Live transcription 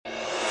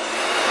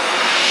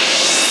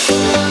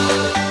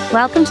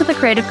Welcome to the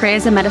Creative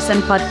Careers in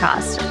Medicine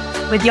podcast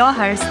with your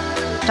host,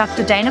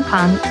 Dr. Dana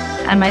Pung,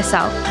 and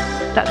myself,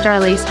 Dr.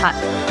 Elise Hutt.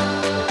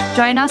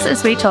 Join us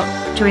as we talk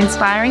to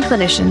inspiring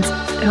clinicians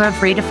who have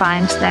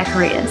redefined their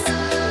careers.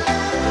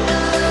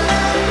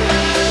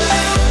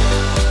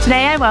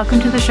 Today I welcome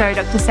to the show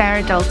Dr.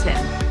 Sarah Dalton.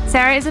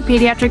 Sarah is a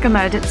paediatric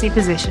emergency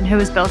physician who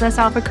has built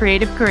herself a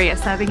creative career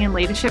serving in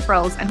leadership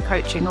roles and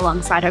coaching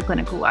alongside her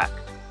clinical work.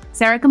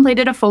 Sarah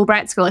completed a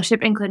Fulbright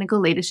Scholarship in Clinical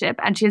Leadership,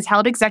 and she has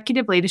held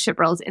executive leadership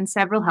roles in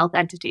several health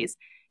entities,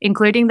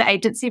 including the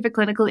Agency for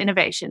Clinical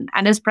Innovation,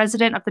 and as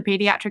president of the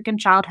Paediatric and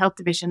Child Health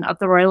Division of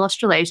the Royal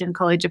Australasian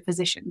College of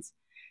Physicians.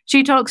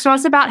 She talks to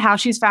us about how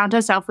she's found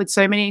herself with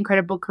so many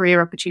incredible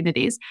career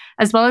opportunities,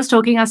 as well as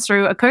talking us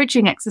through a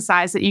coaching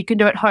exercise that you can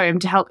do at home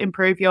to help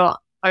improve your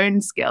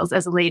own skills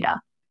as a leader.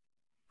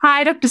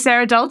 Hi, Dr.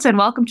 Sarah Dalton.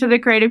 Welcome to the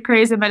Creative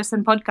Careers in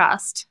Medicine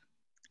podcast.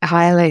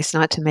 Hi, Elise.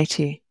 Nice to meet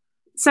you.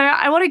 So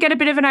I want to get a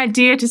bit of an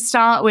idea to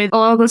start with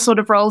all the sort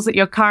of roles that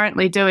you're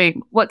currently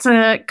doing. What's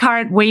a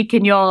current week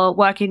in your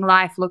working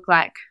life look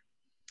like?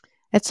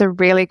 It's a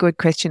really good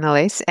question,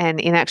 Elise.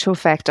 And in actual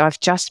fact, I've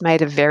just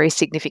made a very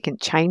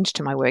significant change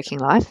to my working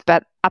life.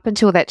 But up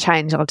until that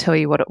change, I'll tell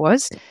you what it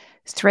was.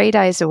 3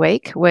 days a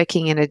week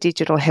working in a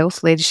digital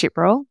health leadership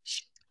role,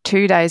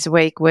 2 days a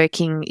week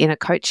working in a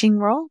coaching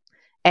role,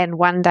 and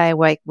 1 day a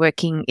week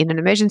working in an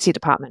emergency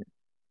department.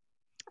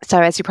 So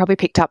as you probably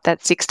picked up,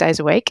 that's 6 days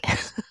a week.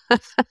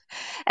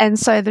 And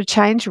so the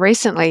change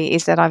recently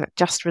is that I've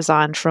just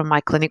resigned from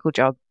my clinical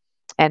job,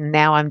 and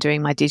now I'm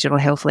doing my digital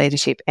health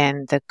leadership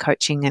and the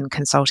coaching and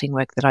consulting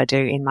work that I do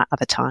in my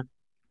other time.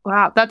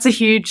 Wow, that's a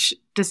huge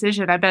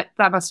decision. I bet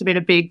that must have been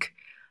a big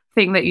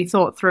thing that you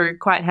thought through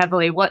quite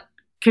heavily. What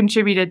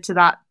contributed to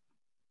that?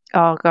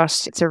 Oh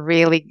gosh, it's a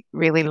really,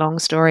 really long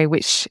story,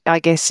 which I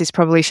guess is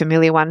probably a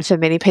familiar one for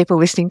many people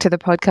listening to the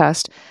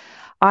podcast.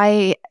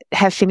 I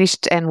have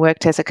finished and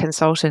worked as a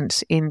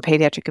consultant in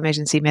paediatric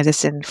emergency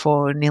medicine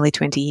for nearly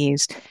 20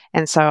 years.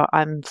 And so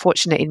I'm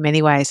fortunate in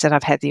many ways that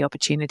I've had the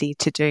opportunity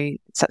to do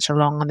such a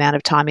long amount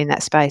of time in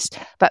that space.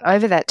 But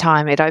over that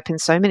time, it opened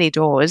so many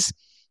doors.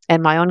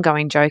 And my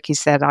ongoing joke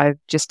is that I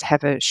just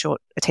have a short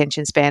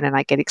attention span and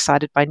I get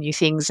excited by new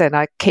things and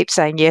I keep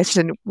saying yes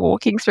and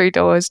walking through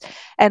doors.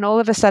 And all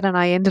of a sudden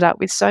I ended up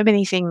with so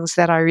many things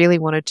that I really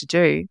wanted to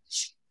do.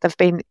 They've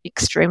been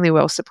extremely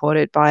well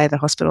supported by the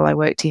hospital I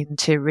worked in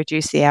to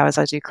reduce the hours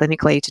I do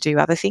clinically to do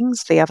other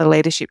things, the other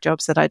leadership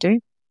jobs that I do.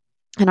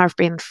 And I've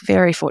been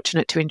very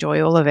fortunate to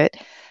enjoy all of it.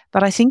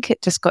 But I think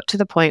it just got to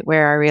the point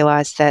where I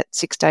realised that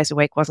 6 days a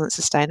week wasn't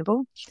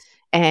sustainable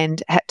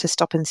and had to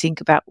stop and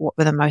think about what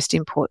were the most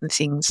important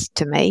things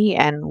to me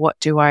and what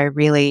do I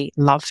really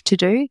love to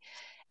do,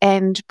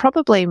 and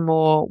probably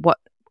more what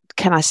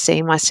can I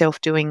see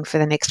myself doing for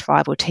the next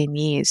 5 or 10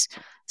 years.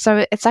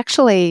 So it's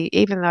actually,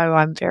 even though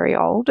I'm very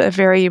old, a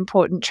very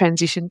important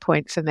transition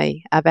point for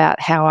me about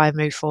how I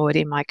move forward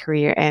in my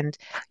career and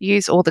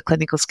use all the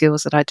clinical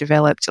skills that I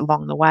developed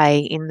along the way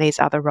in these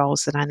other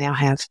roles that I now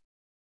have.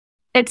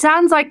 It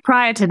sounds like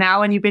prior to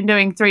now, when you've been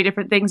doing 3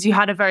 different things, you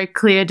had a very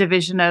clear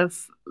division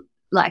of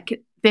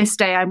like, this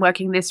day I'm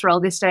working this role,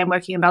 this day I'm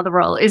working another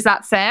role. Is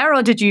that fair,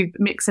 or did you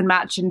mix and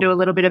match and do a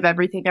little bit of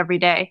everything every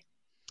day?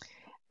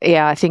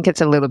 Yeah, I think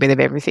it's a little bit of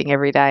everything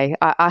every day.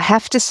 I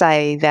have to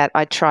say that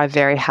I try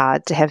very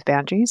hard to have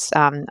boundaries.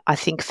 I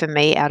think for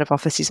me, out of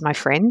office is my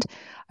friend.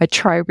 I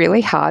try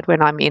really hard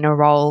when I'm in a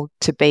role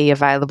to be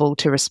available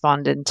to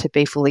respond and to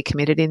be fully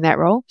committed in that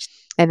role.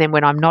 And then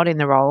when I'm not in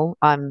the role,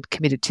 I'm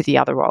committed to the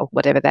other role,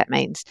 whatever that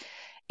means.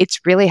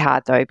 It's really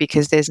hard though,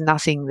 because there's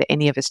nothing that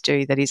any of us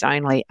do that is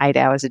only 8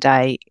 hours a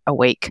day, a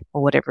week,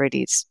 or whatever it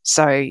is.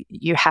 So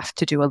you have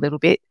to do a little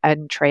bit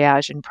and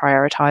triage and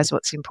prioritize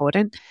what's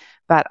important.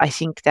 But I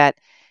think that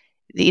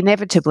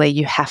inevitably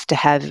you have to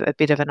have a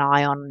bit of an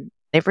eye on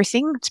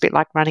everything. It's a bit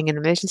like running an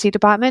emergency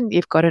department.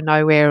 You've got to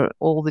know where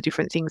all the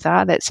different things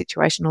are, that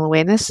situational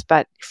awareness,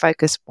 but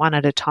focus one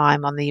at a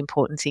time on the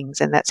important things.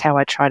 And that's how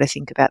I try to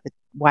think about the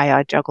way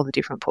I juggle the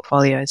different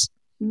portfolios.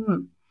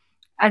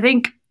 I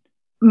think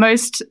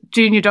most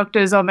junior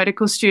doctors or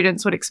medical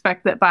students would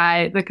expect that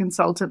by the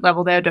consultant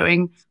level, they're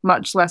doing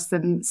much less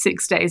than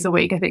 6 days a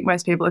week. I think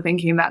most people are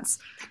thinking that's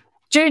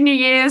junior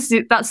years,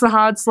 that's the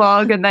hard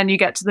slog, and then you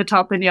get to the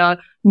top and you're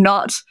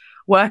not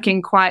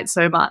working quite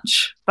so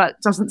much. But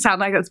it doesn't sound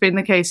like that's been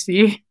the case for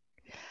you.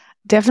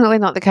 Definitely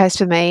not the case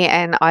for me,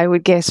 and I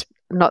would guess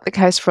not the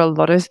case for a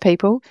lot of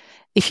people.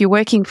 If you're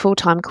working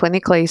full-time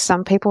clinically,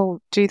 some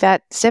people do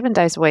that 7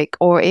 days a week,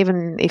 or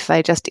even if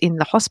they're just in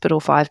the hospital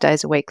 5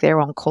 days a week, they're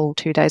on call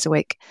 2 days a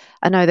week.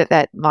 I know that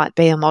that might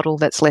be a model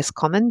that's less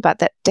common, but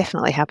that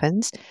definitely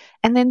happens.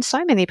 And then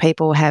so many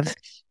people have,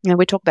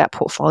 we talk about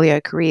portfolio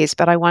careers,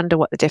 but I wonder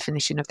what the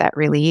definition of that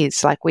really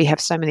is. Like, we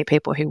have so many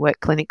people who work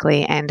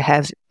clinically and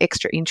have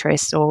extra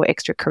interests or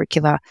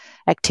extracurricular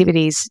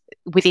activities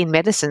within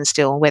medicine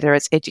still, whether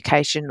it's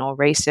education or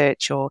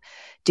research or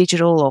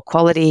digital or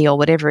quality or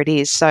whatever it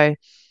is. So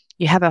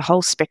you have a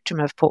whole spectrum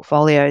of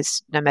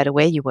portfolios no matter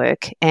where you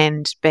work,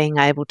 and being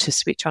able to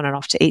switch on and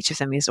off to each of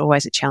them is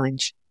always a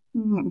challenge.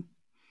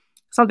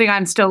 something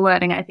I'm still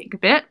learning, I think, a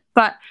bit.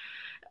 But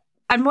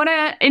I'm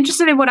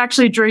interested in what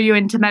actually drew you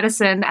into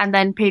medicine and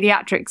then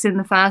pediatrics in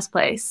the first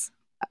place.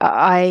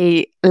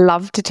 I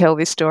love to tell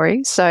this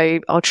story, so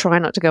I'll try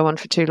not to go on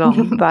for too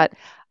long, but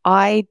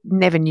I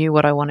never knew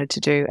what I wanted to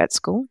do at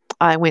school.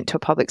 I went to a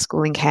public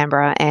school in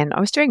Canberra and I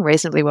was doing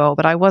reasonably well,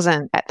 but I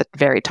wasn't at the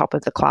very top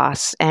of the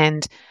class.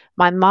 And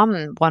my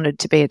mum wanted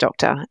to be a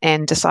doctor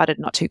and decided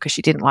not to because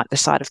she didn't like the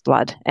sight of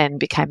blood, and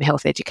became a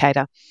health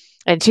educator.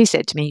 And she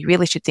said to me, "You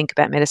really should think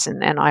about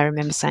medicine." And I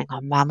remember saying,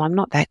 "Oh, Mum, I'm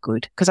not that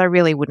good," because I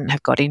really wouldn't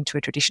have got into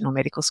a traditional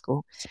medical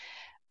school.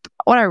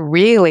 What I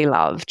really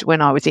loved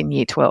when I was in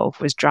year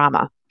 12 was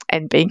drama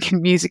and being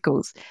in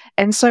musicals.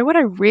 And so what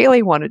I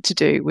really wanted to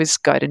do was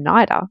go to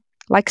NIDA.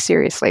 Like,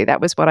 seriously, that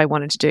was what I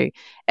wanted to do.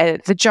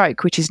 The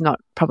joke, which is not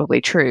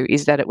probably true,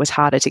 is that it was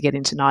harder to get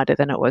into NIDA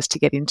than it was to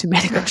get into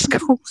medical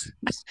schools.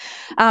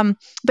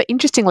 But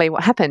interestingly,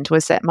 what happened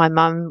was that my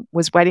mum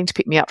was waiting to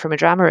pick me up from a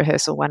drama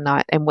rehearsal one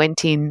night and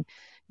went in,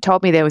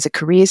 told me there was a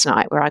careers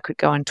night where I could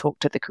go and talk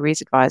to the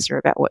careers advisor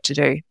about what to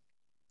do.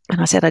 And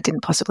I said I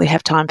didn't possibly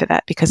have time for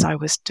that because I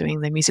was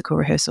doing the musical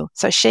rehearsal.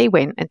 So she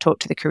went and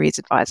talked to the careers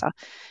advisor.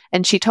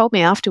 And she told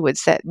me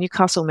afterwards that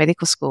Newcastle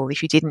Medical School,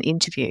 if you did an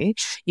interview,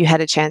 you had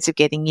a chance of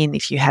getting in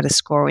if you had a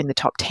score in the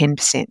top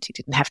 10%. You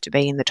didn't have to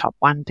be in the top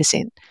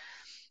 1%.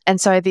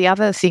 And so the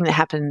other thing that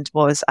happened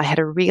was I had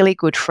a really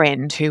good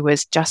friend who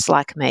was just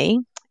like me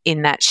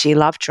in that she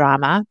loved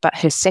drama, but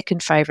her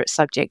second favourite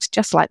subject,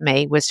 just like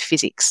me, was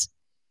physics,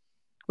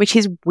 which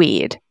is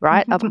weird,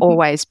 right? I've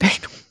always been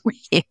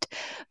weird.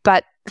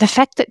 But the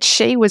fact that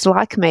she was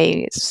like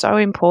me is so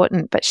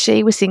important, but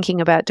she was thinking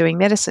about doing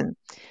medicine.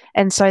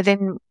 And so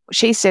then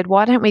she said,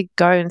 "Why don't we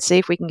go and see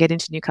if we can get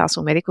into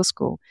Newcastle Medical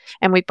School?"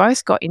 And we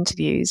both got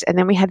interviews, and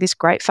then we had this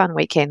great fun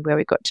weekend where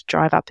we got to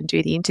drive up and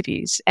do the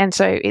interviews. And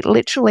so it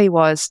literally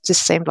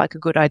just seemed like a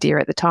good idea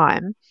at the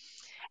time.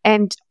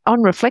 And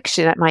on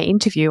reflection at my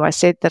interview, I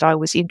said that I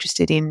was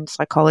interested in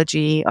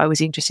psychology. I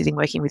was interested in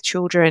working with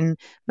children.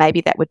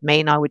 Maybe that would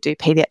mean I would do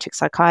paediatric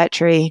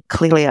psychiatry.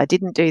 Clearly, I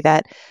didn't do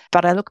that.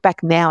 But I look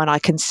back now and I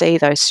can see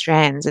those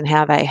strands and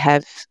how they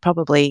have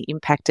probably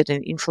impacted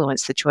and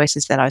influenced the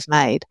choices that I've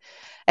made.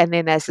 And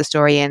then as the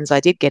story ends,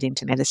 I did get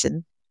into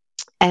medicine.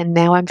 And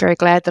now I'm very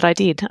glad that I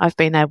did. I've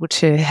been able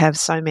to have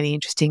so many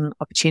interesting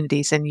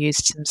opportunities and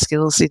used some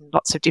skills in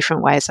lots of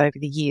different ways over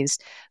the years.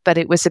 But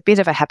it was a bit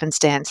of a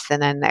happenstance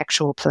than an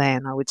actual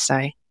plan, I would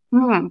say.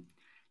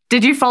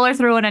 Did you follow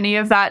through on any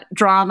of that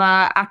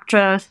drama,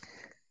 actor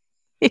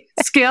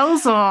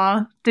skills,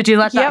 or did you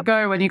let that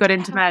go when you got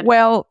into med?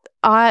 Well,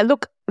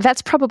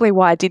 that's probably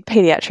why I did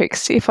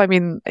paediatrics,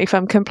 if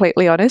I'm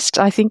completely honest.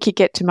 I think you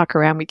get to muck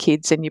around with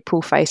kids and you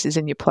pull faces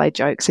and you play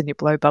jokes and you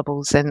blow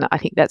bubbles, and I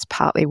think that's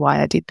partly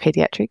why I did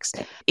paediatrics.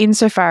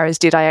 Insofar as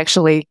did I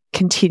actually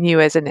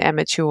continue as an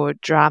amateur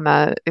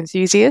drama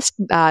enthusiast?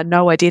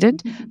 No, I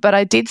didn't. But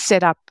I did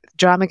set up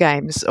drama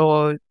games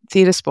or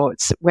theatre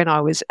sports when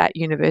I was at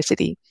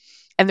university.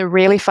 And the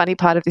really funny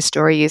part of this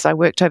story is I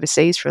worked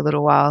overseas for a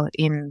little while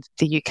in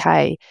the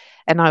UK,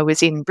 and I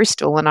was in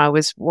Bristol and I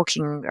was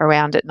walking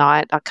around at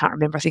night. I can't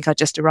remember. I think I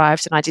just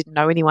arrived and I didn't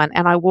know anyone.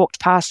 And I walked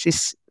past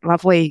this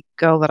lovely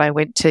girl that I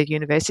went to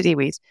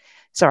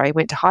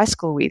high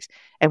school with,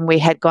 and we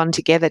had gone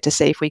together to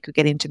see if we could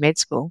get into med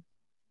school.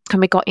 And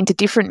we got into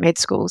different med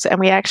schools, and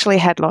we actually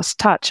had lost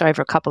touch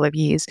over a couple of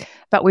years.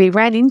 But we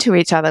ran into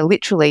each other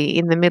literally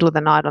in the middle of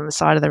the night on the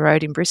side of the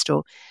road in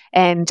Bristol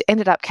and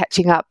ended up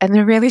catching up. And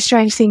the really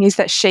strange thing is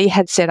that she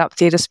had set up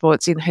theatre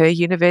sports in her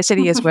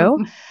university as well.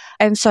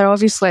 And so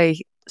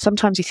obviously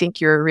sometimes you think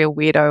you're a real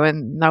weirdo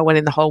and no one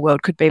in the whole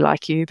world could be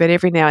like you, but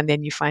every now and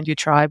then you find your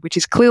tribe, which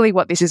is clearly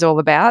what this is all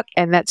about.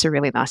 And that's a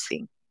really nice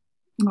thing.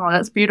 Oh,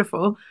 that's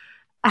beautiful.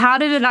 How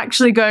did it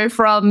actually go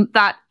from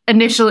that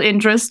initial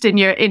interest in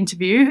your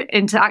interview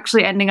into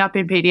actually ending up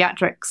in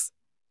paediatrics?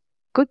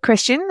 Good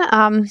question.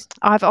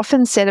 I've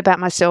often said about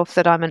myself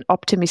that I'm an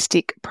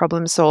optimistic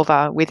problem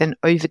solver with an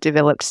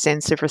overdeveloped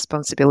sense of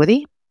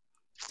responsibility.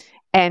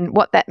 And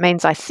what that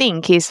means, I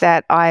think, is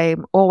that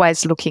I'm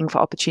always looking for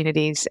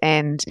opportunities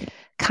and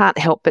can't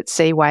help but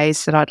see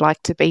ways that I'd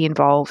like to be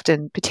involved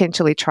and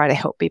potentially try to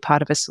help be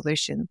part of a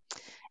solution.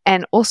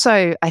 And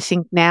also, I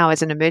think now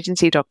as an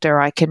emergency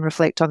doctor, I can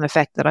reflect on the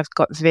fact that I've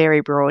got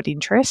very broad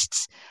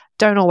interests.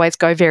 Don't always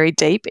go very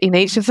deep in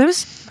each of them.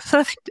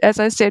 As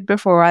I said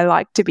before, I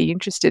like to be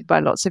interested by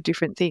lots of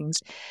different things.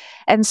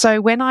 And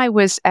so when I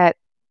was at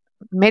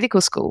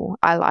medical school,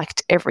 I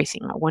liked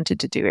everything. I wanted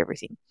to do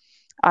everything.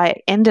 I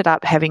ended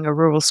up having a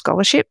rural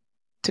scholarship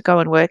to go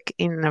and work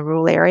in a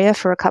rural area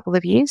for a couple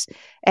of years,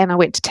 and I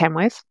went to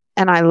Tamworth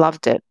and I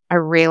loved it. I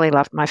really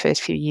loved my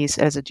first few years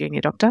as a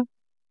junior doctor.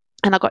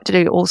 And I got to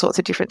do all sorts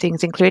of different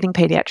things, including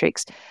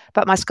paediatrics.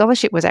 But my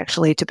scholarship was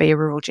actually to be a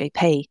rural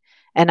GP,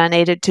 and I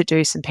needed to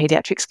do some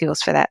paediatric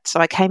skills for that. So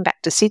I came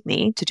back to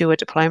Sydney to do a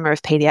diploma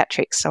of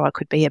paediatrics so I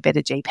could be a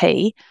better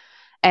GP.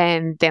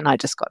 And then I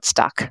just got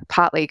stuck,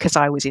 partly because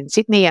I was in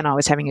Sydney and I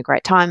was having a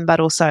great time, but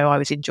also I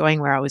was enjoying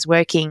where I was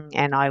working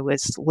and I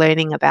was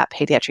learning about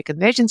paediatric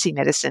emergency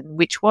medicine,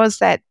 which was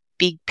that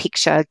big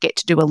picture, get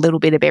to do a little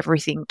bit of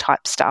everything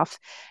type stuff,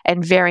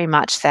 and very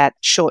much that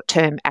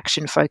short-term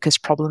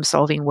action-focused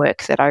problem-solving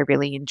work that I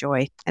really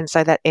enjoy. And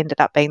so that ended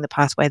up being the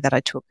pathway that I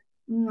took.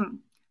 Mm.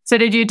 So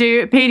did you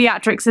do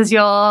paediatrics as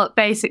your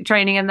basic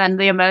training and then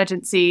the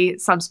emergency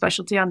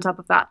subspecialty on top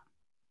of that?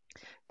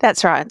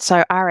 That's right.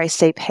 So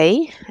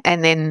RACP,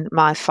 and then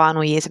my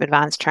final years of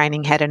advanced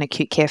training had an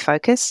acute care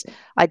focus.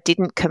 I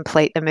didn't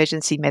complete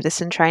emergency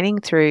medicine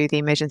training through the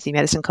Emergency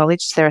Medicine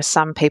College. There are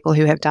some people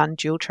who have done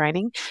dual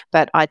training,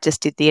 but I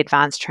just did the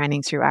advanced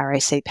training through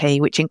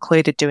RACP, which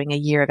included doing a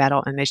year of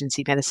adult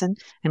emergency medicine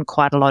and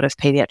quite a lot of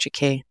paediatric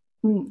care.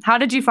 How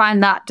did you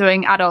find that,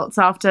 doing adults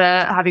after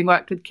having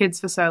worked with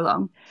kids for so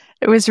long?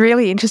 It was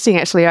really interesting,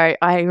 actually.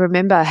 I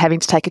remember having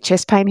to take a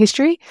chest pain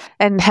history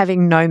and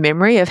having no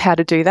memory of how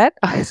to do that.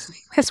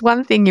 That's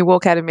one thing you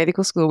walk out of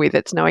medical school with,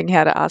 it's knowing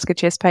how to ask a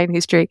chest pain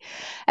history.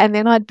 And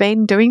then I'd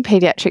been doing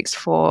paediatrics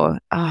for,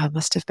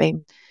 must have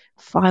been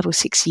 5 or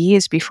 6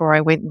 years before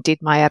I went and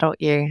did my adult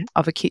year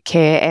of acute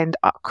care, and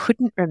I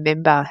couldn't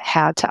remember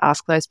how to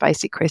ask those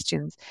basic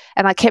questions.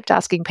 And I kept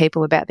asking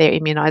people about their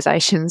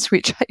immunisations,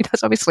 which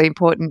is obviously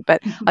important,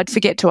 but I'd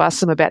forget to ask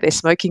them about their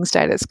smoking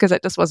status because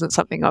it just wasn't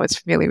something I was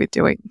familiar with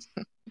doing.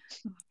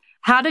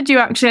 How did you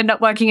actually end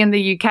up working in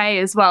the UK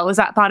as well? Was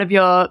that part of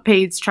your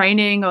PEDS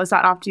training, or was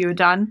that after you were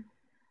done?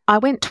 I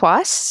went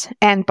twice,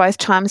 and both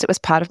times it was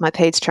part of my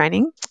PEDS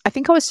training. I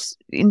think I was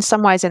in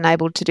some ways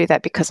enabled to do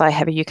that because I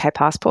have a UK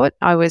passport.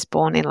 I was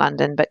born in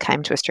London but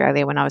came to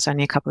Australia when I was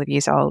only a couple of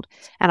years old,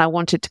 and I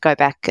wanted to go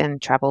back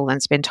and travel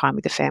and spend time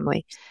with the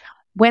family.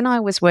 When I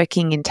was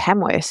working in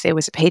Tamworth, there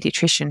was a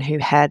paediatrician who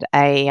had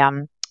a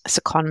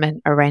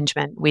secondment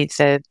arrangement with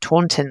the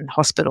Taunton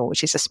Hospital,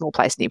 which is a small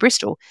place near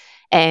Bristol,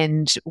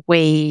 and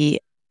we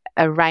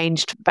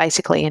arranged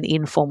basically an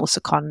informal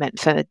secondment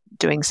for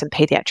doing some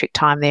paediatric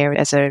time there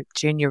as a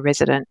junior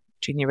resident,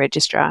 junior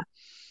registrar.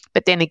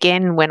 But then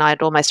again, when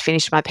I'd almost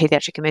finished my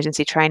paediatric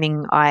emergency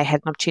training, I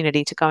had an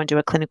opportunity to go and do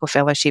a clinical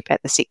fellowship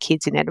at the Sick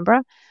Kids in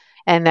Edinburgh.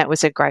 And that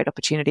was a great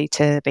opportunity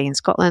to be in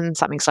Scotland,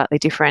 something slightly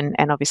different,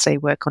 and obviously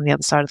work on the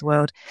other side of the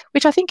world,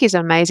 which I think is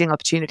an amazing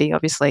opportunity,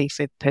 obviously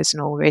for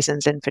personal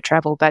reasons and for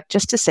travel, but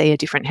just to see a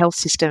different health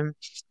system,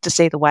 to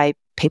see the way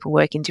people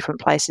work in different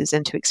places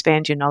and to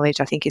expand your knowledge,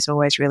 I think is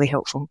always really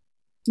helpful.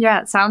 Yeah,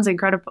 it sounds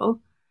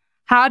incredible.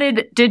 How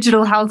did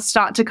digital health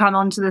start to come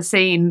onto the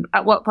scene?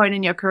 At what point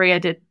in your career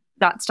did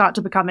that start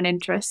to become an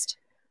interest?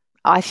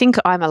 I think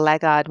I'm a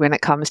laggard when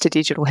it comes to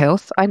digital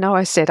health. I know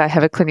I said I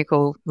have a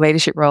clinical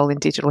leadership role in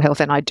digital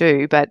health, and I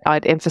do, but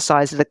I'd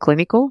emphasise the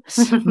clinical.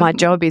 My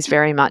job is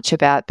very much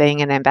about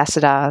being an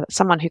ambassador,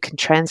 someone who can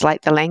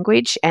translate the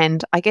language,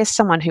 and I guess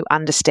someone who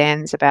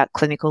understands about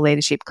clinical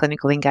leadership,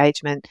 clinical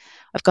engagement.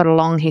 I've got a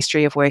long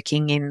history of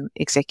working in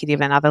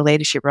executive and other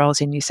leadership roles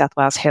in New South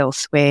Wales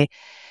Health, where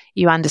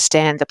you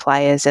understand the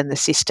players and the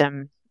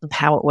system,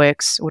 how it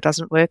works or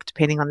doesn't work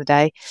depending on the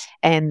day,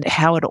 and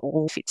how it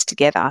all fits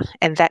together.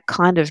 And that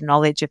kind of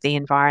knowledge of the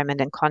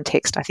environment and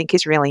context, I think,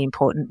 is really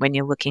important when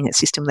you're looking at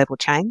system level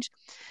change.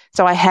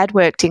 So I had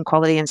worked in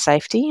quality and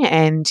safety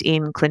and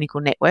in clinical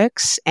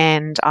networks,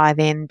 and I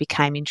then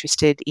became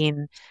interested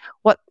in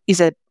what is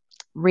a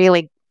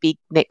really big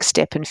next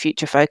step and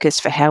future focus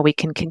for how we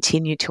can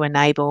continue to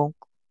enable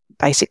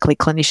basically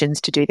clinicians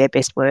to do their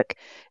best work.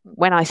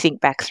 When I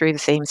think back through the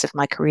themes of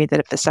my career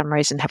that for some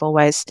reason have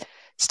always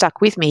stuck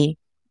with me,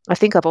 I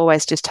think I've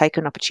always just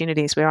taken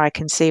opportunities where I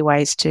can see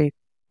ways to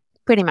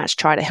pretty much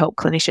try to help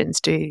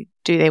clinicians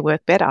do their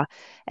work better.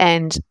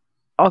 And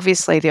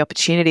obviously the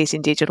opportunities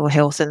in digital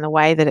health and the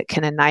way that it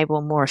can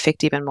enable more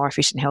effective and more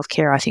efficient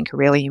healthcare, I think, are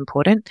really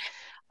important.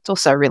 It's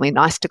also really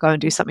nice to go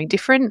and do something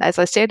different. As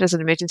I said, as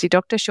an emergency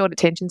doctor, short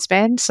attention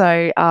span.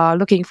 So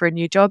looking for a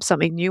new job,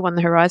 something new on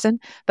the horizon.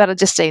 But I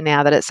just see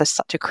now that it's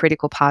such a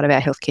critical part of our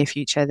healthcare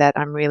future that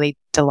I'm really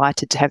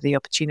delighted to have the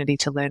opportunity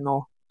to learn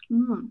more.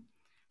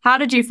 How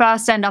did you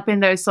first end up in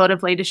those sort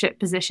of leadership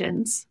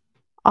positions?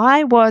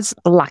 I was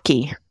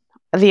lucky.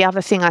 The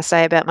other thing I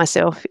say about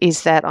myself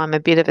is that I'm a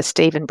bit of a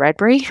Stephen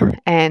Bradbury,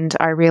 and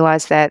I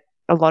realise that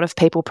a lot of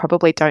people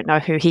probably don't know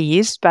who he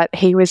is, but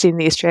he was in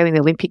the Australian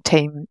Olympic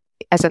team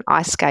as an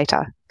ice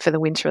skater for the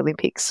Winter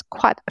Olympics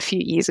quite a few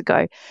years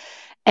ago.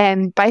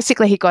 And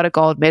basically he got a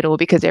gold medal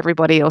because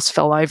everybody else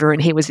fell over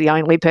and he was the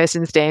only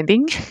person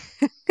standing.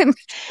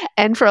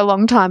 And for a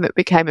long time it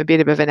became a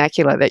bit of a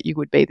vernacular that you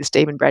would be the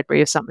Stephen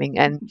Bradbury of something.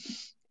 And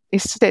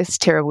it's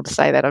terrible to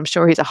say that. I'm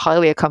sure he's a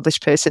highly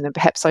accomplished person, and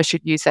perhaps I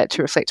should use that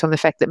to reflect on the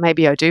fact that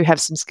maybe I do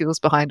have some skills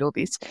behind all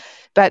this.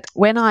 But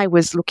when I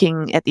was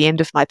looking at the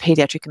end of my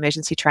paediatric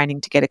emergency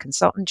training to get a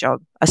consultant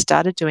job, I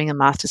started doing a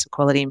Masters of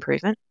Quality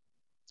Improvement.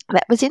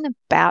 That was in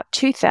about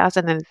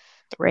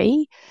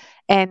 2003,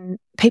 and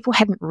people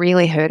hadn't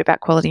really heard about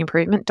quality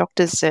improvement.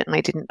 Doctors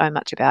certainly didn't know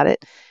much about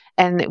it.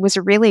 And it was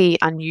a really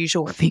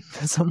unusual thing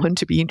for someone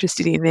to be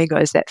interested in. There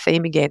goes that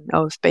theme again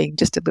of being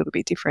just a little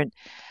bit different.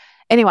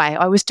 Anyway,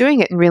 I was doing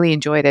it and really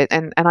enjoyed it.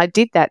 And I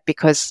did that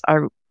because I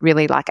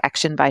really like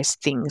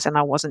action-based things, and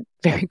I wasn't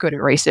very good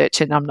at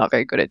research, and I'm not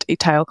very good at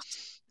detail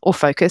or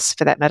focus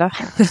for that matter.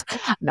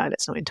 No,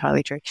 that's not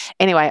entirely true.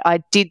 Anyway,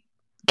 I did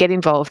get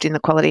involved in the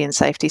quality and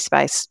safety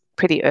space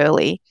pretty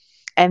early.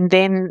 And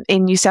then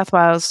in New South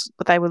Wales,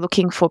 they were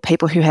looking for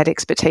people who had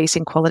expertise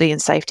in quality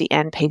and safety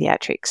and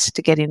paediatrics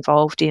to get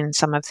involved in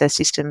some of the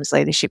systems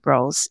leadership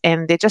roles.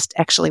 And there just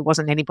actually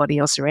wasn't anybody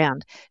else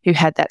around who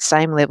had that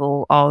same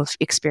level of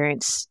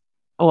experience.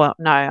 Or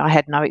no, I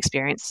had no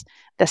experience,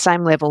 the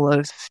same level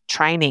of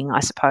training,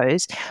 I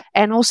suppose,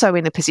 and also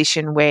in a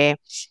position where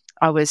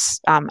I was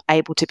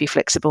able to be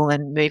flexible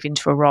and move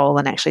into a role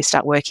and actually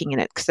start working in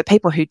it. Because the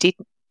people who did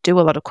do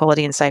a lot of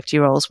quality and safety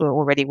roles were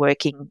already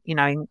working,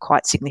 in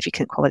quite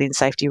significant quality and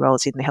safety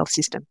roles in the health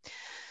system.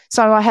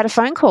 So I had a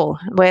phone call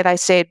where they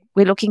said,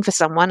 we're looking for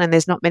someone and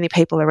there's not many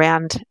people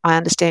around. I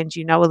understand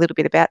you know a little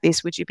bit about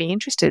this. Would you be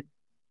interested?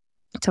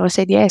 So I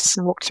said yes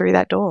and walked through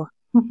that door.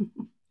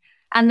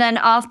 And then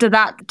after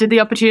that, did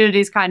the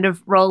opportunities kind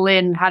of roll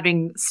in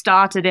having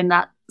started in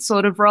that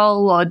sort of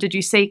role, or did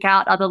you seek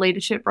out other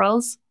leadership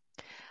roles?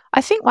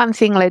 I think one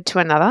thing led to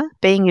another.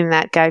 Being in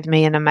that gave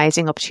me an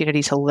amazing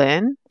opportunity to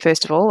learn.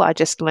 First of all, I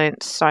just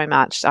learned so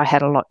much. I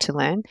had a lot to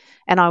learn,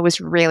 and I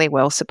was really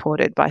well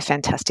supported by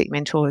fantastic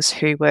mentors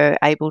who were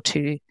able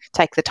to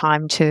take the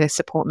time to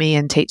support me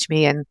and teach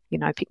me and,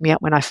 pick me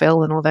up when I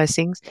fell and all those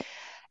things.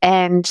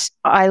 And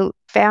I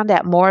found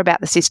out more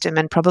about the system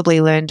and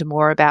probably learned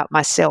more about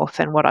myself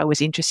and what I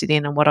was interested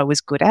in and what I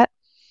was good at.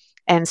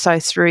 And so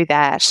through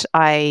that,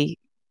 I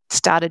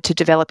started to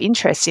develop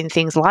interests in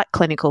things like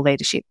clinical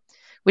leadership,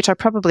 which I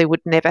probably would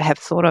never have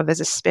thought of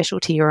as a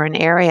specialty or an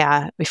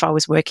area if I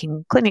was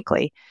working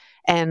clinically.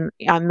 And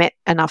I met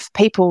enough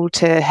people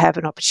to have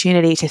an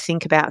opportunity to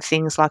think about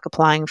things like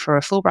applying for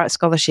a Fulbright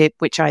scholarship,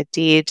 which I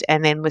did,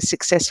 and then was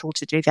successful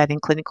to do that in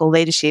clinical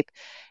leadership,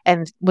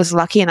 and was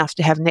lucky enough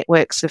to have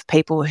networks of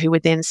people who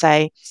would then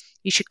say,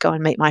 you should go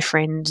and meet my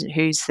friend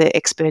who's the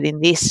expert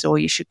in this, or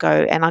you should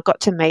go. And I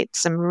got to meet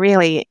some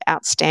really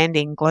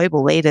outstanding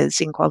global leaders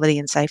in quality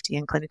and safety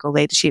and clinical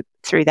leadership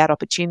through that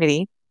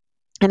opportunity.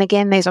 And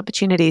again, these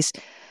opportunities,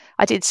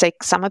 I did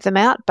seek some of them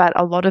out, but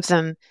a lot of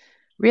them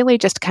really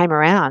just came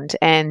around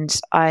and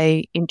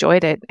I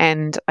enjoyed it.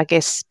 And I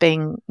guess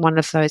being one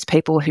of those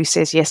people who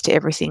says yes to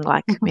everything,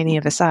 like many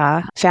of us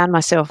are, found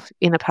myself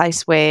in a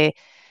place where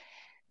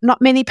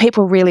not many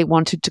people really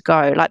wanted to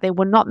go. Like there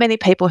were not many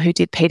people who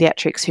did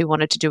paediatrics who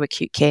wanted to do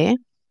acute care.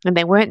 And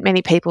there weren't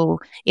many people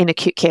in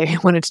acute care who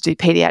wanted to do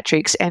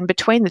paediatrics. And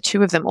between the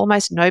two of them,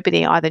 almost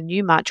nobody either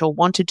knew much or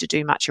wanted to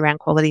do much around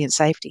quality and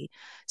safety.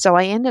 So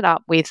I ended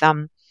up with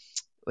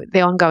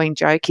the ongoing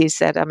joke is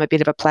that I'm a bit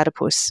of a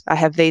platypus. I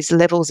have these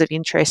levels of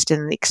interest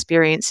and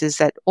experiences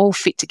that all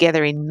fit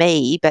together in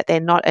me, but they're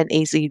not an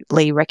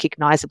easily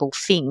recognizable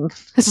thing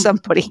for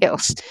somebody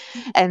else.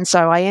 And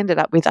so I ended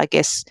up with, I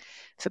guess,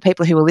 for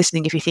people who are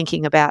listening, if you're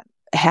thinking about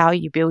how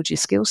you build your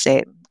skill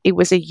set, it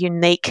was a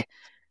unique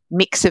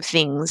mix of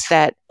things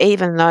that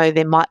even though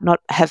there might not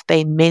have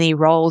been many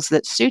roles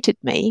that suited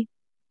me,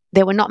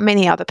 there were not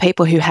many other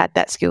people who had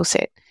that skill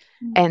set.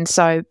 And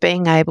so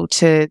being able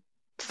to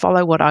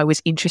follow what I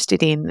was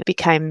interested in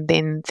became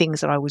then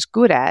things that I was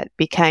good at,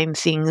 became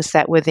things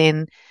that were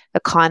then the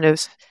kind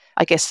of,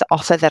 I guess, the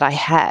offer that I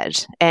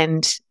had.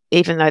 And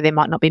even though there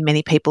might not be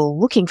many people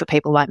looking for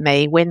people like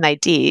me, when they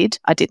did,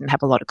 I didn't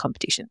have a lot of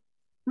competition.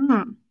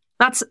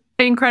 That's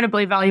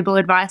incredibly valuable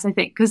advice, I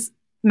think, because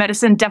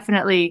medicine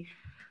definitely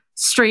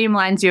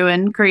streamlines you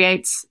and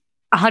creates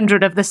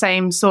 100 of the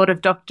same sort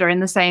of doctor in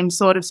the same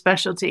sort of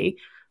specialty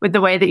with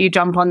the way that you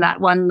jump on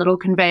that one little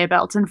conveyor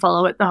belt and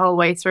follow it the whole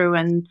way through,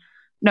 and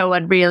no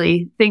one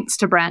really thinks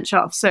to branch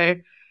off. So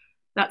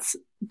that's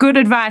good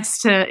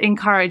advice to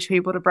encourage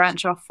people to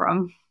branch off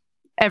from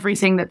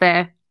everything that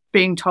they're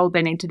being told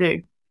they need to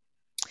do.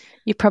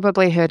 You've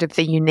probably heard of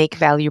the unique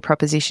value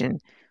proposition.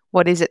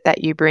 What is it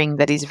that you bring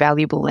that is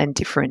valuable and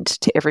different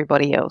to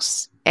everybody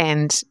else?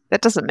 And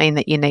that doesn't mean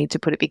that you need to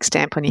put a big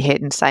stamp on your head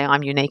and say,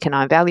 I'm unique and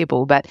I'm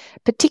valuable. But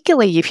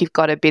particularly if you've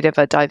got a bit of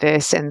a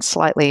diverse and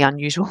slightly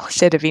unusual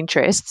set of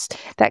interests,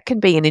 that can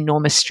be an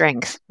enormous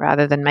strength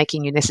rather than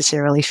making you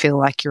necessarily feel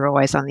like you're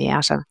always on the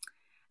outer.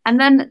 And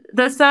then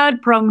the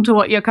third prong to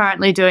what you're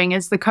currently doing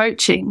is the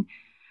coaching.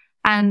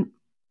 And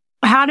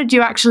how did you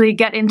actually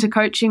get into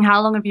coaching?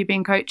 How long have you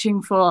been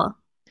coaching for?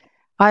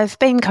 I've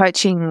been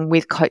coaching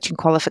with coaching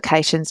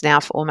qualifications now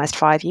for almost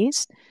 5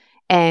 years.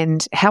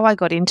 And how I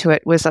got into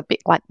it was a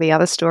bit like the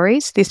other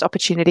stories. This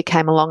opportunity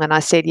came along and I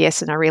said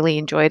yes, and I really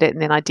enjoyed it.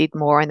 And then I did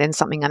more, and then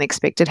something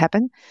unexpected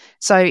happened.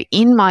 So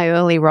in my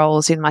early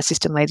roles, in my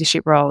system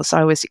leadership roles,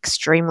 I was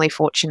extremely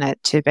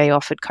fortunate to be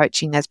offered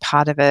coaching as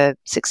part of a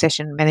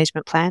succession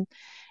management plan.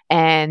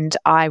 And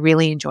I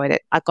really enjoyed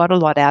it. I got a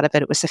lot out of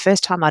it. It was the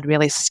first time I'd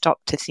really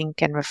stopped to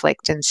think and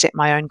reflect and set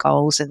my own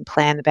goals and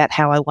plan about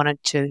how I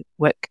wanted to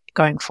work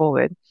going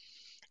forward.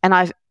 And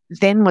I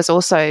then was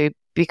also,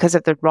 because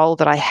of the role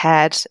that I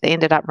had,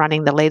 ended up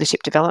running the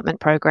leadership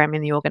development program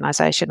in the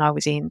organisation I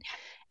was in.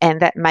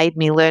 And that made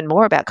me learn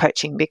more about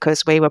coaching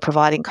because we were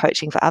providing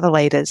coaching for other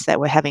leaders that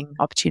were having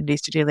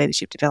opportunities to do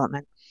leadership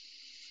development.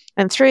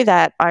 And through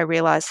that, I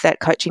realised that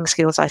coaching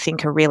skills, I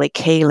think, are really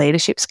key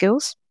leadership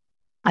skills.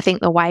 I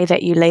think the way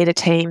that you lead a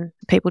team,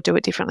 people do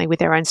it differently with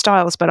their own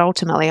styles, but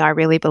ultimately I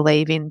really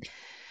believe in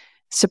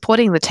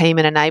supporting the team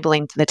and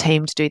enabling the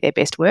team to do their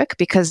best work,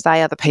 because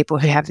they are the people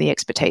who have the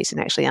expertise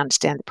and actually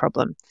understand the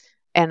problem.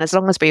 And as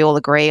long as we all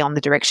agree on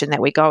the direction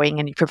that we're going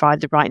and you provide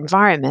the right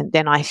environment,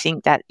 then I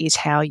think that is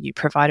how you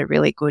provide a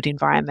really good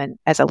environment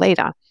as a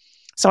leader.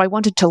 So I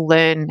wanted to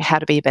learn how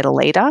to be a better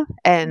leader,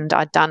 and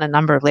I'd done a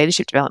number of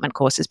leadership development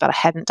courses, but I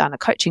hadn't done a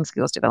coaching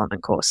skills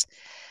development course.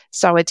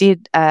 So I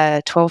did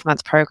a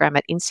 12-month program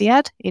at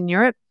INSEAD in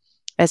Europe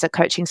as a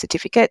coaching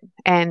certificate,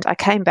 and I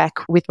came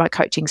back with my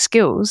coaching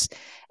skills.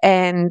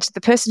 And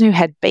the person who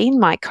had been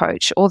my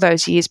coach all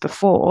those years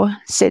before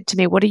said to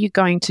me, "What are you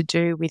going to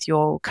do with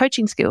your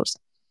coaching skills?"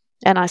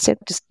 And I said,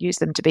 "Just use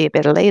them to be a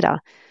better leader."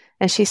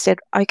 And she said,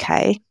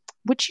 "Okay,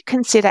 would you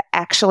consider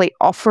actually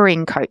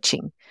offering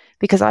coaching?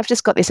 Because I've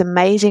just got this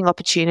amazing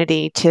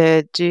opportunity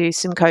to do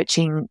some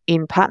coaching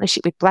in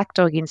partnership with Black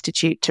Dog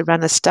Institute to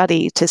run a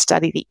study to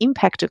study the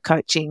impact of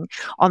coaching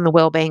on the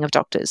well-being of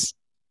doctors.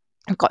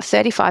 I've got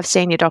 35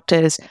 senior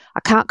doctors. I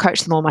can't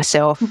coach them all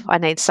myself. I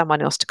need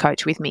someone else to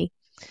coach with me."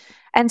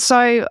 And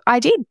so I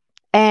did.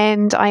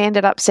 And I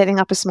ended up setting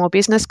up a small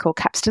business called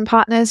Capstan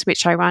Partners,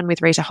 which I run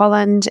with Rita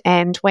Holland,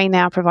 and we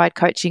now provide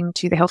coaching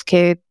to the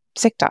healthcare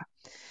sector.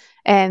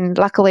 And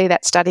luckily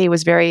that study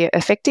was very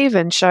effective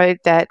and showed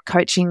that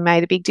coaching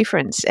made a big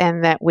difference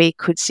and that we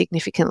could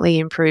significantly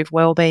improve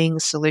wellbeing,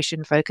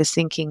 solution-focused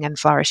thinking and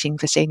flourishing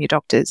for senior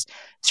doctors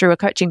through a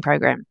coaching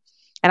program.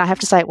 And I have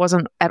to say, it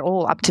wasn't at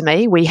all up to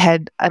me. We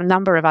had a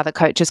number of other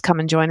coaches come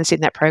and join us in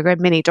that program,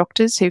 many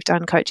doctors who've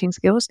done coaching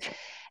skills.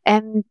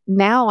 And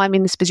now I'm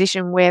in this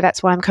position where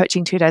that's why I'm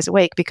coaching 2 days a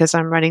week, because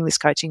I'm running this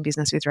coaching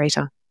business with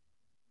Rita.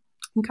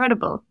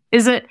 Incredible.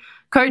 Is it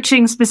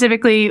coaching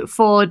specifically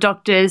for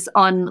doctors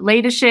on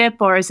leadership,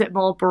 or is it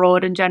more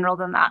broad and general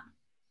than that?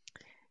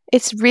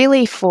 It's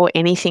really for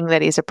anything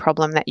that is a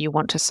problem that you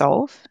want to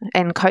solve.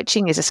 And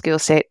coaching is a skill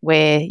set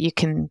where you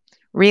can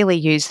really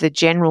use the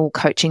general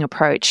coaching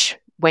approach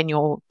when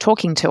you're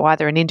talking to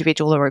either an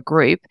individual or a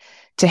group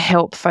to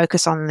help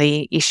focus on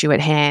the issue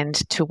at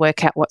hand, to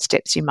work out what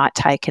steps you might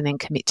take and then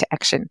commit to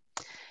action.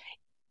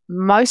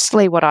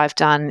 Mostly what I've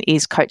done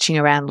is coaching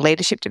around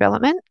leadership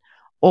development,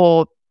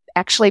 or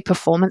actually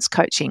performance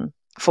coaching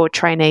for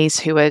trainees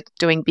who are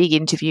doing big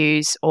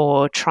interviews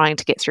or trying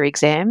to get through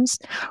exams,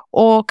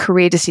 or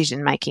career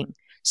decision making.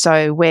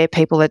 So where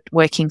people are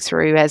working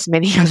through, as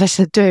many of us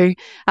do,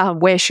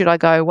 where should I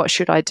go? What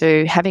should I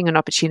do? Having an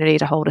opportunity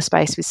to hold a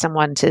space with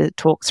someone to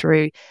talk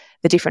through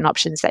the different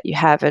options that you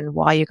have and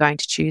why you're going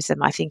to choose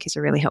them, I think is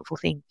a really helpful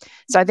thing.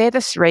 So they're the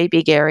 3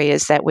 big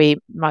areas that we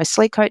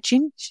mostly coach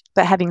in.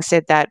 But having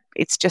said that,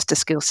 it's just a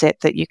skill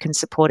set that you can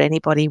support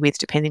anybody with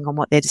depending on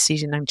what their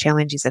decision and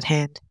challenge is at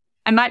hand.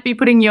 I might be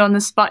putting you on the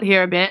spot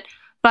here a bit,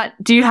 but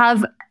do you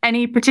have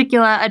any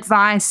particular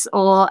advice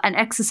or an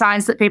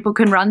exercise that people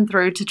can run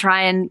through to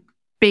try and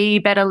be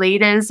better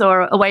leaders,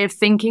 or a way of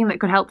thinking that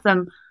could help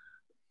them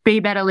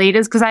be better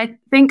leaders? Because I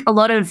think a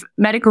lot of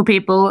medical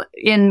people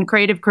in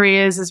creative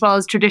careers, as well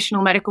as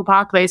traditional medical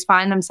pathways,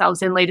 find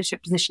themselves in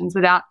leadership positions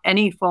without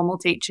any formal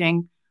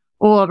teaching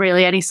or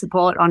really any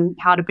support on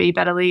how to be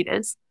better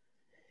leaders.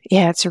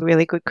 Yeah, it's a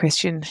really good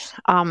question.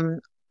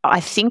 I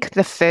think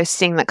the first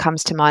thing that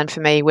comes to mind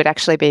for me would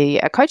actually be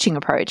a coaching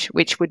approach,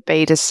 which would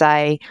be to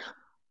say,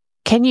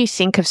 can you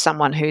think of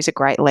someone who's a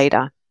great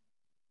leader?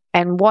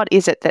 And what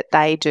is it that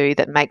they do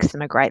that makes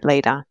them a great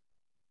leader?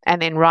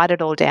 And then write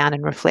it all down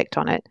and reflect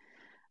on it.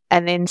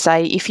 And then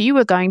say, if you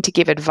were going to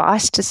give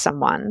advice to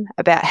someone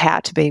about how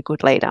to be a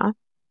good leader,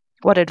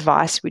 what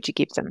advice would you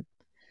give them?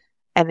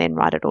 And then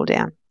write it all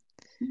down.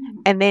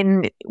 And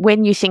then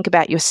when you think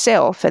about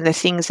yourself and the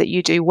things that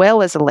you do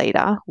well as a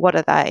leader, what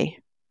are they?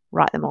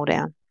 Write them all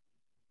down.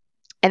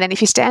 And then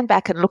if you stand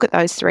back and look at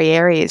those 3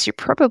 areas, you're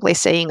probably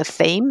seeing a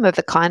theme of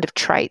the kind of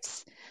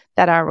traits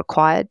that are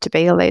required to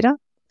be a leader.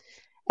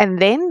 And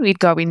then we'd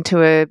go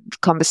into a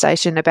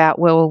conversation about,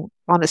 well,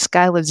 on a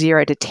scale of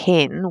 0 to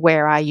 10,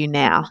 where are you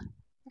now?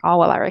 Oh,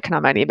 well, I reckon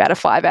I'm only about a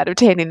 5 out of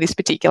 10 in this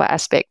particular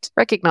aspect,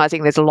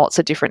 recognizing there's lots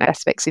of different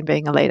aspects in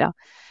being a leader.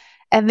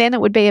 And then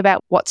it would be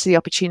about what's the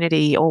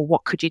opportunity, or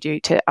what could you do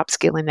to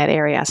upskill in that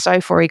area?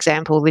 So, for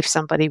example, if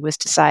somebody was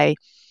to say,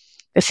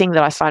 the thing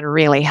that I find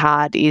really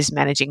hard is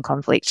managing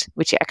conflict,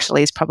 which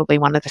actually is probably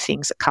one of the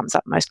things that comes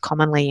up most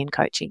commonly in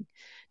coaching,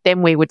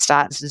 then we would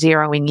start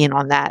zeroing in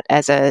on that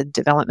as a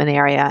development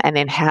area. And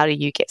then how do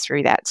you get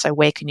through that? So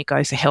where can you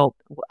go for help?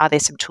 Are there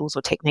some tools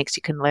or techniques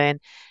you can learn?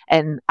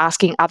 And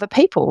asking other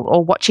people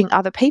or watching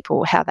other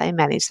people, how they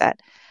manage that.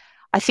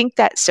 I think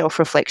that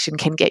self-reflection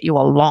can get you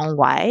a long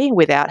way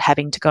without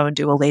having to go and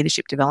do a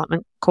leadership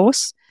development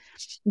course.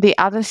 The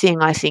other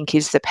thing I think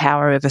is the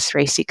power of a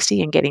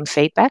 360 and getting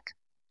feedback.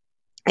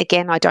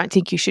 Again, I don't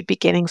think you should be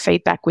getting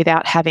feedback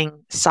without having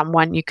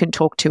someone you can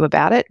talk to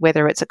about it,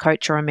 whether it's a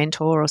coach or a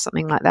mentor or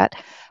something like that.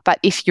 But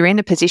if you're in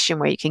a position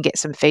where you can get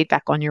some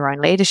feedback on your own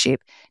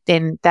leadership,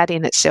 then that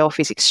in itself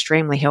is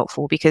extremely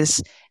helpful,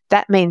 because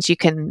that means you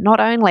can not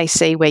only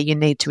see where you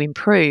need to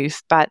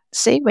improve, but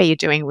see where you're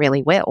doing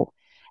really well.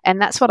 And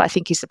that's what I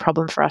think is the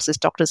problem for us as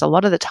doctors a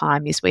lot of the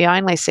time, is we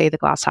only see the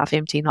glass half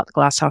empty, not the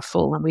glass half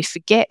full. And we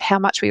forget how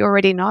much we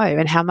already know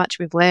and how much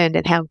we've learned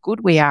and how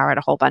good we are at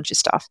a whole bunch of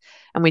stuff.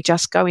 And we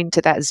just go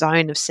into that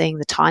zone of seeing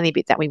the tiny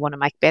bit that we want to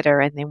make better.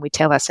 And then we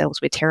tell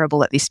ourselves we're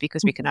terrible at this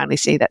because we can only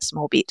see that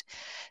small bit.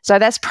 So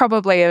that's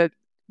probably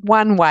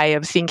one way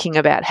of thinking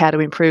about how to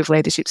improve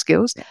leadership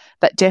skills,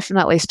 but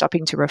definitely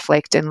stopping to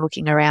reflect and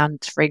looking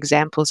around for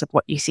examples of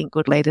what you think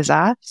good leaders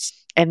are,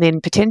 and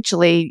then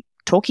potentially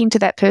talking to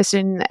that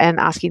person and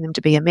asking them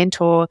to be a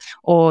mentor,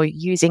 or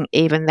using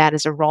even that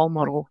as a role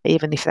model,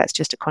 even if that's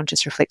just a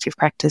conscious reflective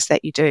practice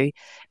that you do,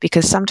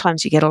 because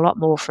sometimes you get a lot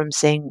more from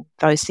seeing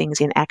those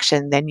things in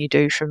action than you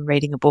do from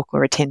reading a book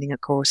or attending a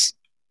course.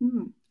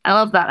 I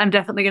love that. I'm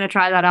definitely going to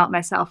try that out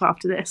myself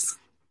after this.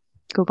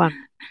 Good one.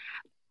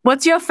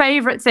 What's your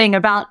favorite thing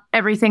about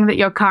everything that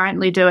you're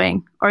currently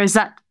doing? Or is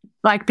that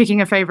like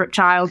picking a favorite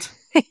child?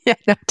 Yeah,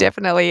 no,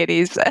 definitely it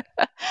is.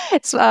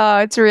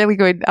 It's really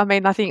good. I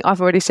mean, I think I've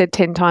already said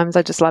 10 times,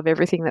 I just love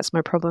everything. That's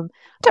my problem.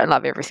 I don't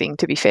love everything,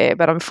 to be fair,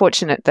 but I'm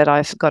fortunate that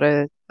I've got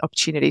an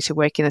opportunity to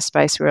work in a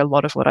space where a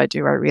lot of what I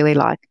do I really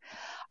like.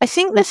 I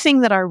think the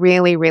thing that I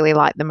really, really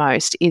like the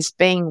most is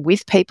being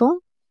with people,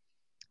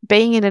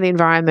 being in an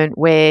environment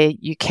where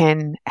you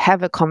can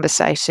have a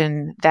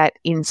conversation that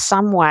in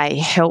some way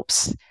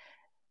helps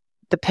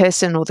the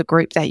person or the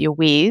group that you're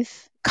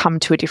with come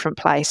to a different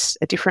place,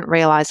 a different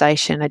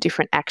realization, a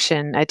different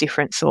action, a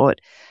different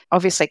thought.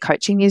 Obviously,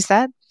 coaching is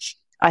that.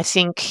 I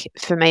think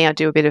for me, I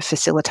do a bit of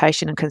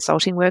facilitation and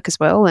consulting work as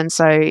well. And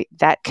so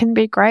that can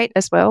be great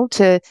as well,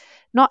 to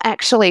not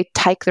actually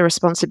take the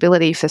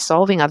responsibility for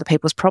solving other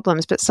people's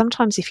problems, but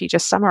sometimes if you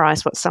just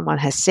summarize what someone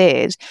has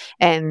said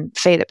and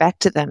feed it back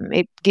to them,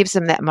 it gives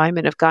them that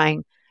moment of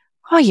going,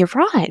 oh, you're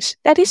right.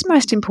 That is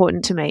most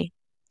important to me.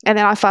 And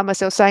then I find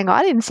myself saying,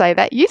 I didn't say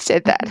that, you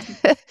said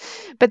that.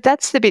 But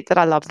that's the bit that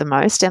I love the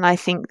most. And I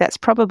think that's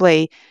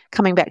probably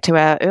coming back to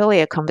our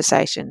earlier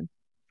conversation.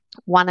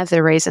 One of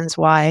the reasons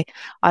why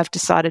I've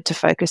decided to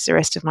focus the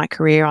rest of my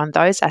career on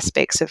those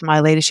aspects of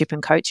my leadership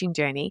and coaching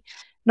journey.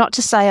 Not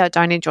to say I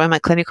don't enjoy my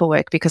clinical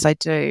work, because I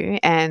do.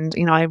 And,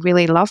 I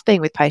really love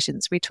being with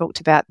patients. We talked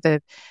about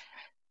the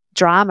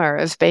drama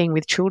of being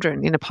with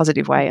children in a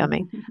positive way,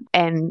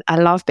 and I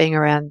love being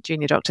around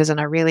junior doctors, and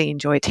I really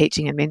enjoy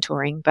teaching and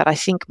mentoring. But I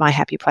think my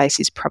happy place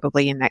is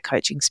probably in that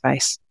coaching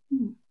space.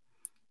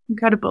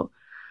 Incredible.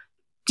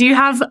 Do you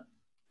have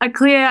a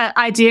clear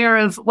idea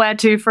of where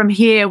to from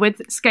here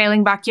with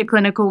scaling back your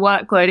clinical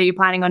workload? Are you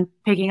planning on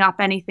picking up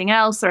anything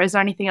else, or is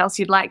there anything else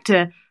you'd like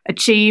to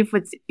achieve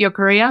with your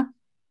career?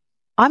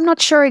 I'm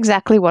not sure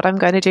exactly what I'm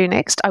going to do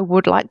next. I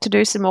would like to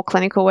do some more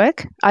clinical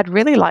work. I'd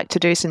really like to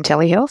do some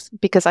telehealth,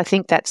 because I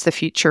think that's the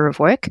future of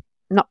work.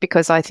 Not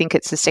because I think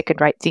it's a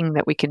second-rate thing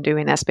that we can do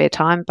in our spare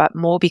time, but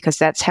more because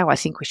that's how I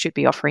think we should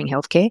be offering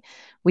healthcare.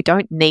 We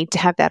don't need to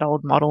have that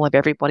old model of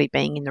everybody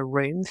being in the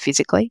room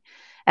physically.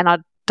 And I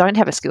don't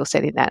have a skill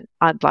set in that.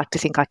 I'd like to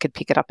think I could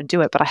pick it up and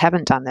do it, but I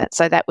haven't done that.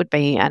 So that would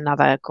be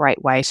another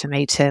great way for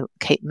me to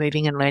keep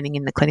moving and learning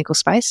in the clinical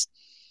space.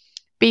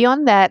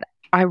 Beyond that,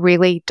 I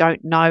really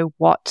don't know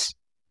what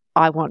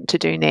I want to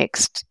do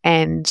next,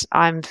 and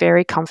I'm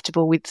very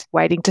comfortable with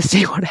waiting to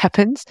see what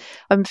happens.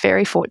 I'm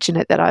very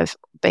fortunate that I've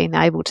been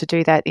able to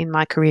do that in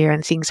my career,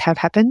 and things have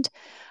happened.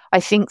 I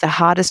think the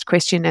hardest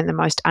question and the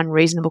most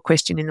unreasonable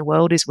question in the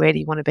world is, where do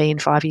you want to be in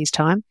 5 years'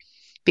 time?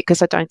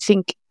 Because I don't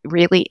think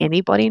really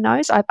anybody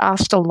knows. I've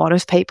asked a lot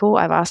of people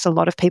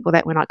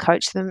that when I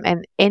coach them,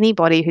 and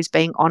anybody who's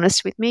being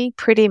honest with me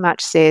pretty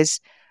much says,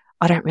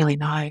 I don't really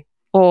know.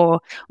 Or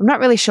I'm not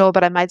really sure,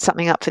 but I made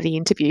something up for the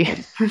interview.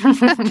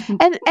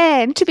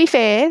 and to be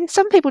fair,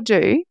 some people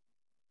do.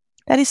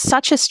 That is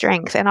such a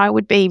strength, and I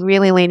would be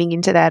really leaning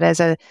into that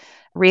as a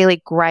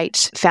really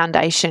great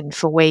foundation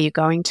for where you're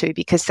going to,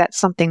 because that's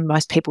something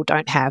most people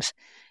don't have.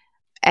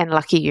 And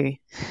lucky you.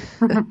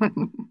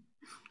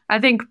 I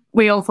think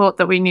we all thought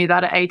that we knew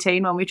that at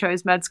 18 when we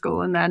chose med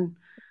school, and then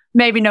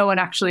maybe no one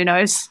actually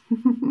knows.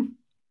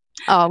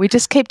 Oh, we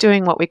just keep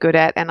doing what we're good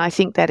at, and I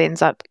think that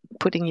ends up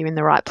putting you in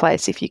the right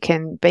place. If you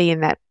can be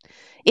in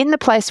the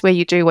place where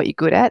you do what you're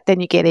good at,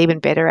 then you get even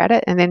better at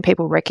it, and then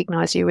people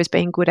recognize you as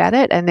being good at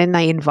it, and then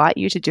they invite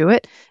you to do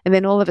it, and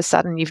then all of a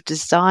sudden you've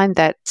designed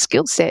that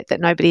skill set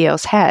that nobody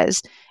else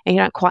has, and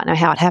you don't quite know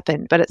how it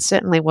happened, but it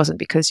certainly wasn't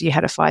because you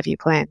had a 5-year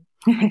plan.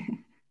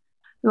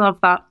 Love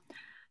that.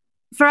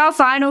 For our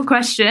final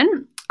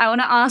question, I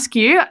want to ask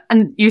you,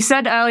 and you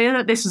said earlier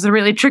that this was a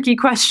really tricky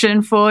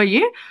question for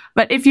you,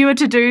 but if you were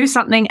to do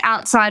something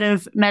outside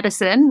of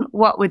medicine,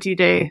 what would you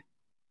do?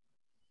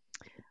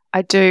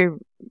 I do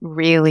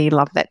really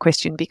love that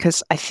question,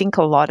 because I think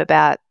a lot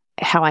about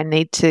how I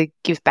need to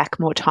give back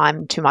more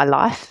time to my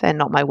life and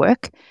not my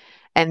work.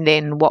 And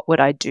then what would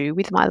I do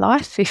with my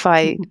life if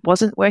I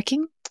wasn't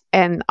working?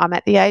 And I'm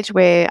at the age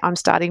where I'm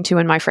starting to,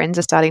 and my friends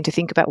are starting to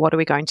think about, what are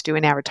we going to do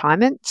in our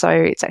retirement? So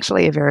it's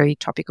actually a very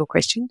topical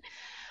question.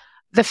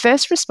 The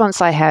first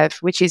response I have,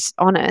 which is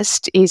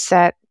honest, is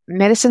that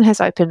medicine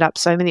has opened up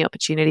so many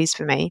opportunities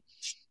for me.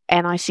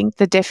 And I think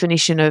the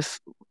definition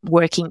of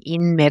working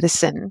in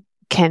medicine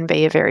can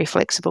be a very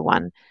flexible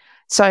one.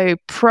 So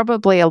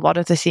probably a lot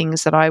of the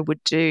things that I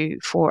would do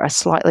for a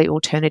slightly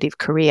alternative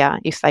career,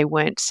 if they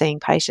weren't seeing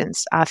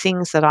patients, are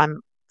things that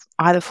I'm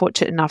either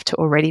fortunate enough to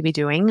already be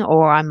doing,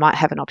 or I might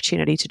have an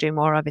opportunity to do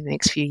more of in the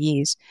next few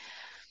years.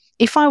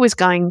 If I was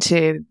going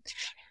to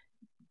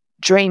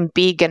dream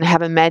big and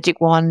have a magic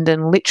wand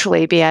and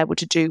literally be able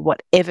to do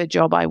whatever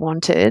job I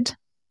wanted,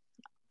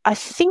 I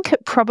think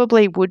it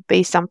probably would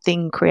be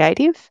something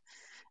creative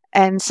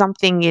and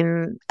something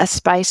in a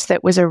space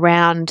that was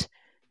around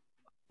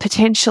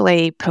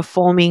potentially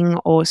performing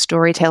or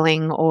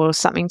storytelling or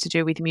something to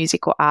do with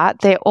music or art.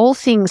 They're all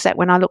things that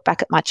when I look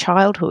back at my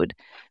childhood,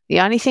 the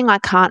only thing I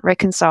can't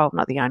reconcile,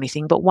 not the only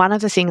thing, but one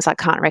of the things I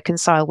can't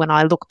reconcile when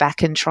I look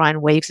back and try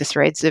and weave the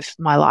threads of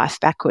my life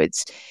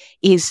backwards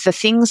is the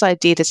things I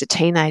did as a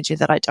teenager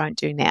that I don't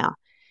do now.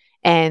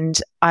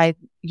 And I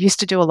used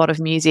to do a lot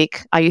of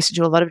music. I used to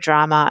do a lot of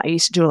drama. I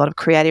used to do a lot of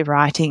creative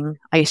writing.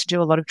 I used to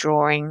do a lot of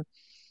drawing.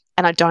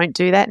 And I don't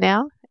do that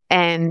now.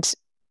 And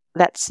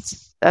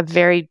that's a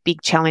very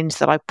big challenge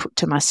that I put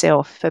to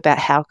myself about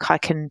how I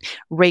can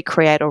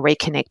recreate or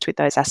reconnect with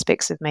those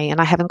aspects of me. And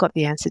I haven't got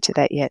the answer to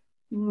that yet.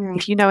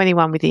 If you know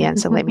anyone with the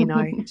answer, let me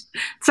know.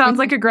 Sounds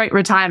like a great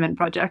retirement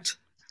project.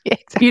 Yeah,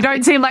 exactly. You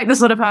don't seem like the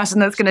sort of person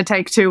that's going to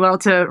take too well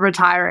to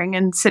retiring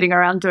and sitting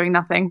around doing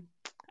nothing.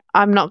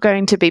 I'm not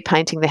going to be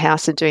painting the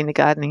house and doing the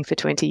gardening for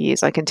 20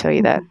 years, I can tell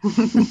you that.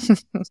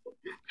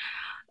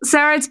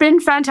 Sarah, it's been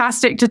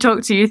fantastic to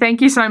talk to you.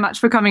 Thank you so much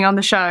for coming on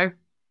the show.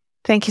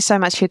 Thank you so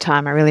much for your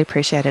time. I really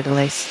appreciate it,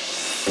 Elise.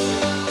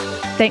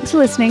 Thanks for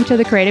listening to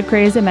the Creative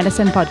Careers in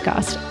Medicine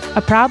podcast,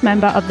 a proud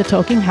member of the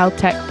Talking Health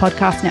Tech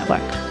podcast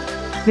network.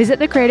 Visit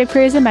the Creative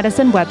Careers in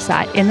Medicine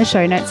website in the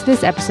show notes of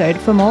this episode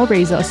for more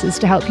resources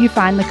to help you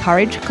find the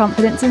courage,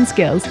 confidence and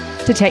skills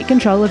to take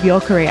control of your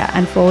career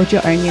and forge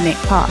your own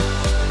unique path.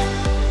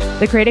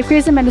 The Creative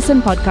Careers in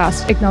Medicine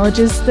podcast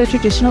acknowledges the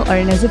traditional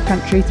owners of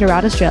country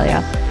throughout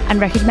Australia and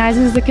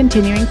recognises the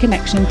continuing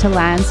connection to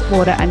lands,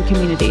 water and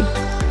community.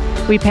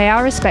 We pay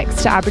our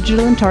respects to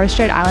Aboriginal and Torres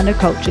Strait Islander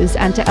cultures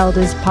and to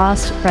elders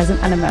past,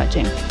 present and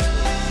emerging.